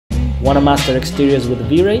Wanna master exteriors with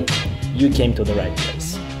VRay? You came to the right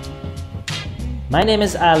place. My name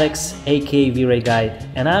is Alex, aka VRay Guide,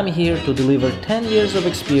 and I'm here to deliver 10 years of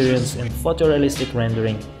experience in photorealistic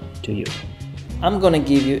rendering to you. I'm gonna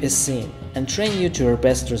give you a scene and train you to your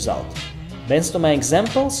best result. Thanks to my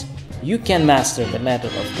examples, you can master the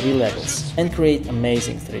method of 3 levels and create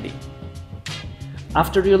amazing 3D.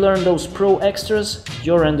 After you learn those pro extras,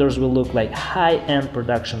 your renders will look like high-end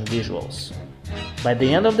production visuals. By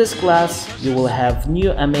the end of this class, you will have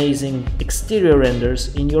new amazing exterior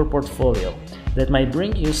renders in your portfolio that might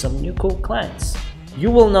bring you some new cool clients.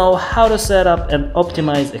 You will know how to set up and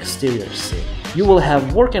optimize exterior scene. You will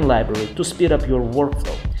have working library to speed up your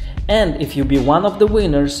workflow. And if you be one of the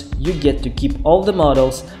winners, you get to keep all the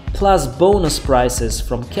models plus bonus prizes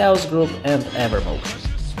from Chaos Group and Evermotion.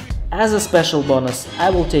 As a special bonus,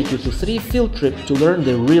 I will take you to 3 field trips to learn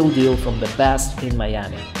the real deal from the best in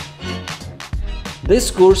Miami.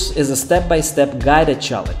 This course is a step-by-step guided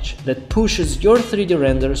challenge that pushes your 3D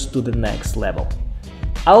renders to the next level.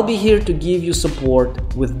 I'll be here to give you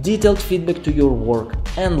support with detailed feedback to your work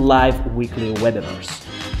and live weekly webinars.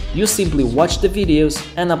 You simply watch the videos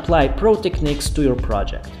and apply pro techniques to your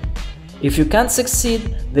project. If you can't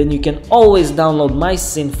succeed, then you can always download my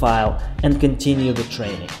scene file and continue the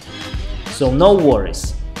training. So no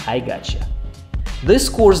worries, I got you. This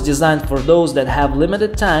course designed for those that have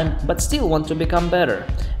limited time but still want to become better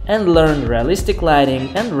and learn realistic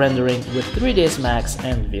lighting and rendering with 3ds Max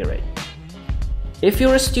and VRay. If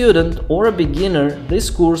you're a student or a beginner,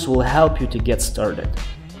 this course will help you to get started.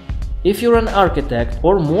 If you're an architect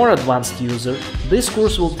or more advanced user, this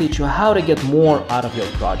course will teach you how to get more out of your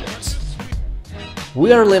projects.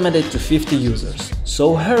 We are limited to 50 users,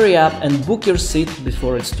 so hurry up and book your seat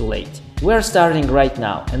before it's too late. We are starting right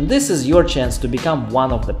now, and this is your chance to become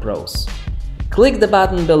one of the pros. Click the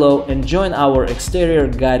button below and join our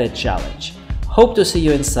Exteior Guided Challenge. Hope to see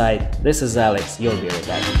you inside. This is Alex, your VRay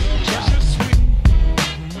Guide.